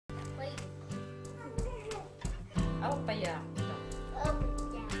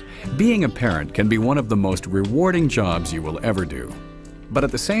Being a parent can be one of the most rewarding jobs you will ever do. But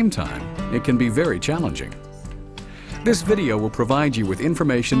at the same time, it can be very challenging. This video will provide you with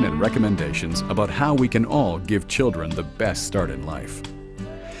information and recommendations about how we can all give children the best start in life.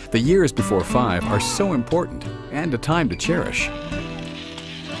 The years before 5 are so important and a time to cherish.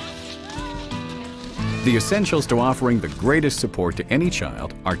 The essentials to offering the greatest support to any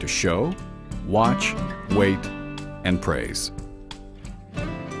child are to show, watch, wait, and praise.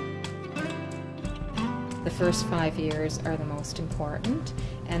 The first 5 years are the most important,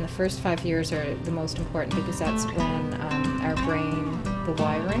 and the first 5 years are the most important because that's when our brain, the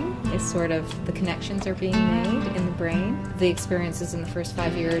wiring is sort of, the connections are being made in the brain. The experiences in the first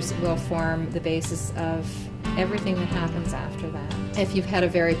 5 years will form the basis of everything that happens after that. If you've had a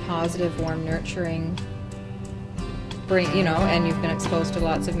very positive, warm, nurturing brain, you know, and you've been exposed to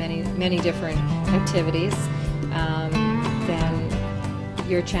lots of many different activities, then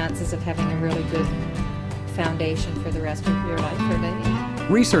your chances of having a really good foundation for the rest of your life are laid.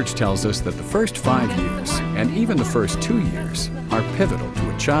 Research tells us that the first 5 years, and even the first 2 years, are pivotal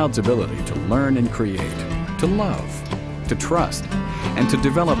to a child's ability to learn and create, to love, to trust, and to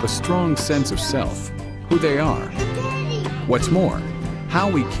develop a strong sense of self, who they are. What's more, how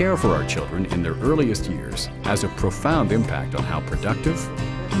we care for our children in their earliest years has a profound impact on how productive,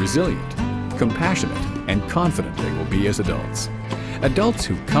 resilient, compassionate, and confident they will be as adults. Adults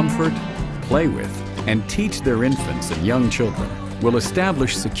who comfort, play with, and teach their infants and young children will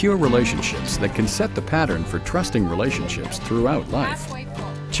establish secure relationships that can set the pattern for trusting relationships throughout life.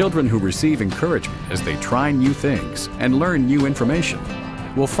 Children who receive encouragement as they try new things and learn new information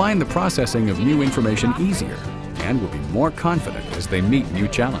will find the processing of new information easier and will be more confident as they meet new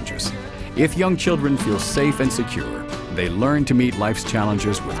challenges. If young children feel safe and secure, they learn to meet life's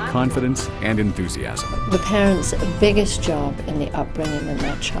challenges with confidence and enthusiasm. The parent's biggest job in the upbringing of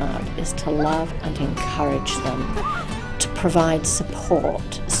their child is to love and encourage them, to provide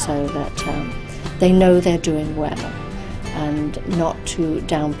support so that they know they're doing well, and not to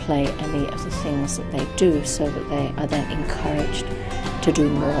downplay any of the things that they do, so that they are then encouraged to do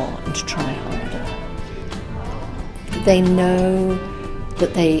more and to try harder. They know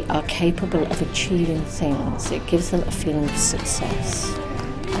that they are capable of achieving things. It gives them a feeling of success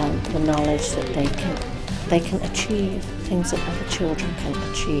and the knowledge that they can achieve things that other children can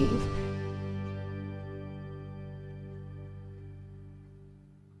achieve.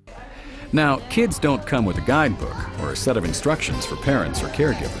 Now, kids don't come with a guidebook or a set of instructions for parents or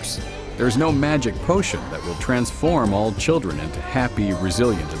caregivers. There's no magic potion that will transform all children into happy,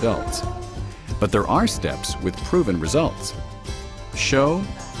 resilient adults. But there are steps with proven results. Show,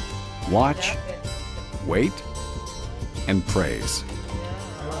 watch, wait, and praise.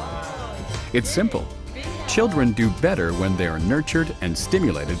 It's simple. Children do better when they are nurtured and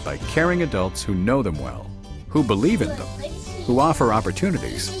stimulated by caring adults who know them well, who believe in them, who offer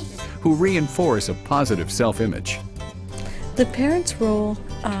opportunities, who reinforce a positive self-image. The parents' role,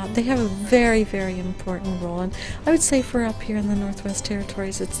 they have a very, very important role, and I would say for up here in the Northwest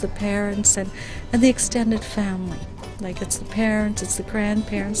Territories, it's the parents and the extended family. Like, it's the parents, it's the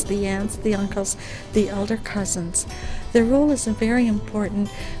grandparents, the aunts, the uncles, the elder cousins. Their role is very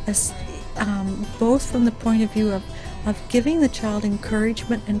important, as both from the point of view of giving the child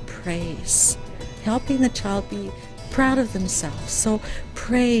encouragement and praise, helping the child be proud of themselves. So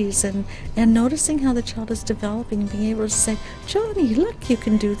praise and noticing how the child is developing, being able to say, Johnny, look, you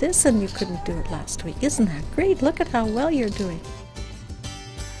can do this and you couldn't do it last week. Isn't that great? Look at how well you're doing.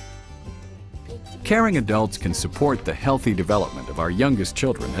 Caring adults can support the healthy development of our youngest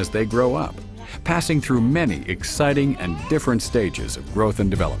children as they grow up, passing through many exciting and different stages of growth and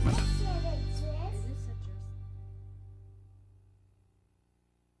development.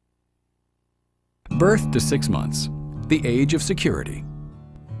 Birth to 6 months, the age of security.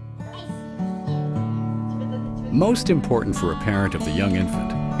 Most important for a parent of the young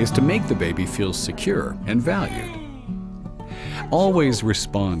infant is to make the baby feel secure and valued. Always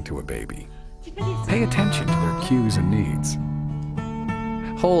respond to a baby. Pay attention to their cues and needs.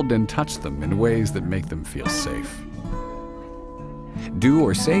 Hold and touch them in ways that make them feel safe. Do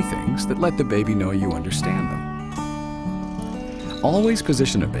or say things that let the baby know you understand them. Always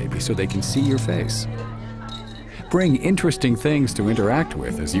position a baby so they can see your face. Bring interesting things to interact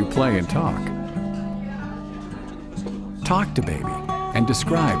with as you play and talk. Talk to baby and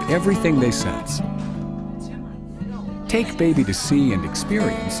describe everything they sense. Take baby to see and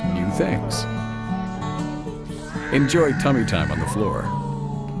experience new things. Enjoy tummy time on the floor.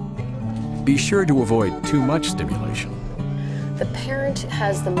 Be sure to avoid too much stimulation. The parent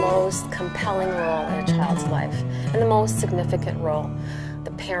has the most compelling role in a child's life and the most significant role.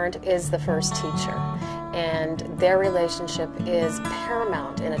 The parent is the first teacher, and their relationship is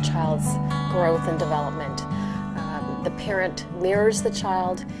paramount in a child's growth and development. The parent mirrors the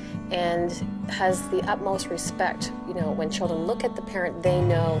child and has the utmost respect. You know, when children look at the parent, they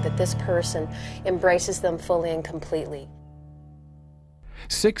know that this person embraces them fully and completely.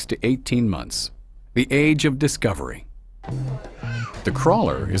 6 to 18 months, the age of discovery. The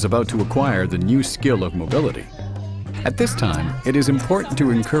crawler is about to acquire the new skill of mobility. At this time, it is important to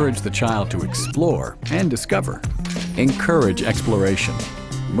encourage the child to explore and discover. Encourage exploration,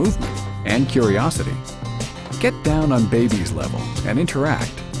 movement, and curiosity. Get down on baby's level and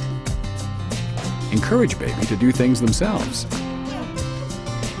interact. Encourage baby to do things themselves.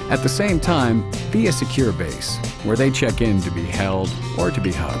 At the same time, be a secure base where they check in to be held or to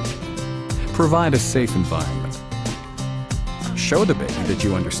be hugged. Provide a safe environment. Show the baby that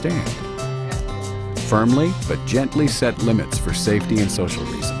you understand. Firmly but gently set limits for safety and social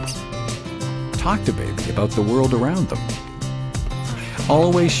reasons. Talk to baby about the world around them.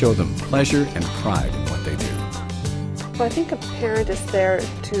 Always show them pleasure and pride in what they do. Well, I think a parent is there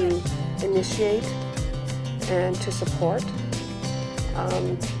to initiate and to support.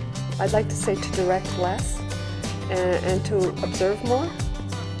 I'd like to say to direct less and to observe more.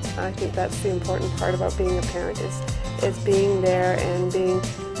 I think that's the important part about being a parent is being there and being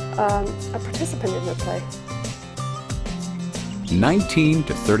a participant in the play. 19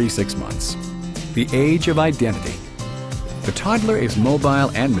 to 36 months, the age of identity. The toddler is mobile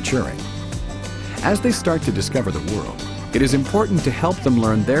and maturing. As they start to discover the world, it is important to help them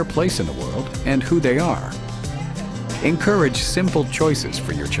learn their place in the world and who they are. Encourage simple choices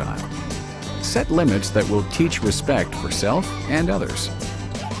for your child. Set limits that will teach respect for self and others.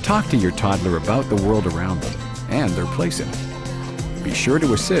 Talk to your toddler about the world around them and their place in it. Be sure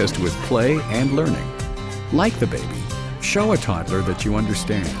to assist with play and learning. Like the baby, show a toddler that you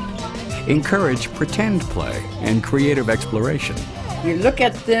understand. Encourage pretend play and creative exploration. You look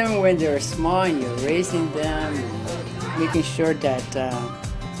at them when they're small and you're raising them, making sure that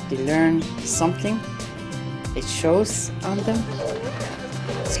they learn something. It shows on them.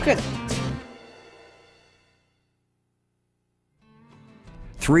 It's good.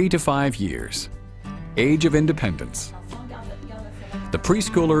 3 to 5 years, age of independence. The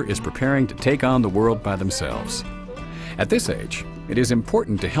preschooler is preparing to take on the world by themselves. At this age, it is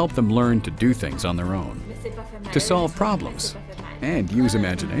important to help them learn to do things on their own, to solve problems, and use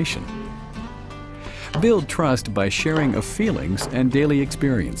imagination. Build trust by sharing of feelings and daily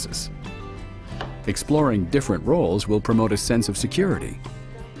experiences. Exploring different roles will promote a sense of security.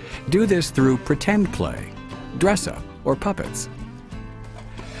 Do this through pretend play, dress-up, or puppets.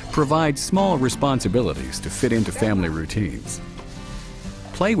 Provide small responsibilities to fit into family routines.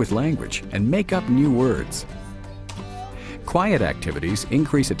 Play with language and make up new words. Quiet activities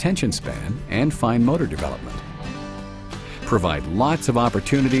increase attention span and fine motor development. Provide lots of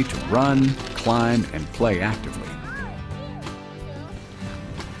opportunity to run, climb, and play actively.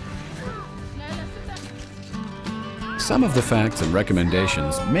 Some of the facts and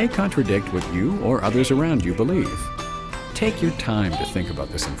recommendations may contradict what you or others around you believe. Take your time to think about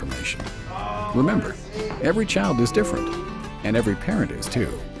this information. Remember, every child is different, and every parent is too.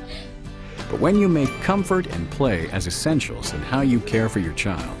 But when you make comfort and play as essentials in how you care for your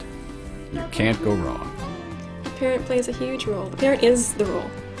child, you can't go wrong. The parent plays a huge role. The parent is the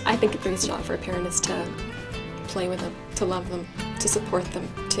role. I think the biggest job for a parent is to play with them, to love them, to support them,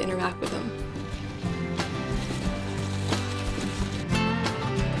 to interact with them.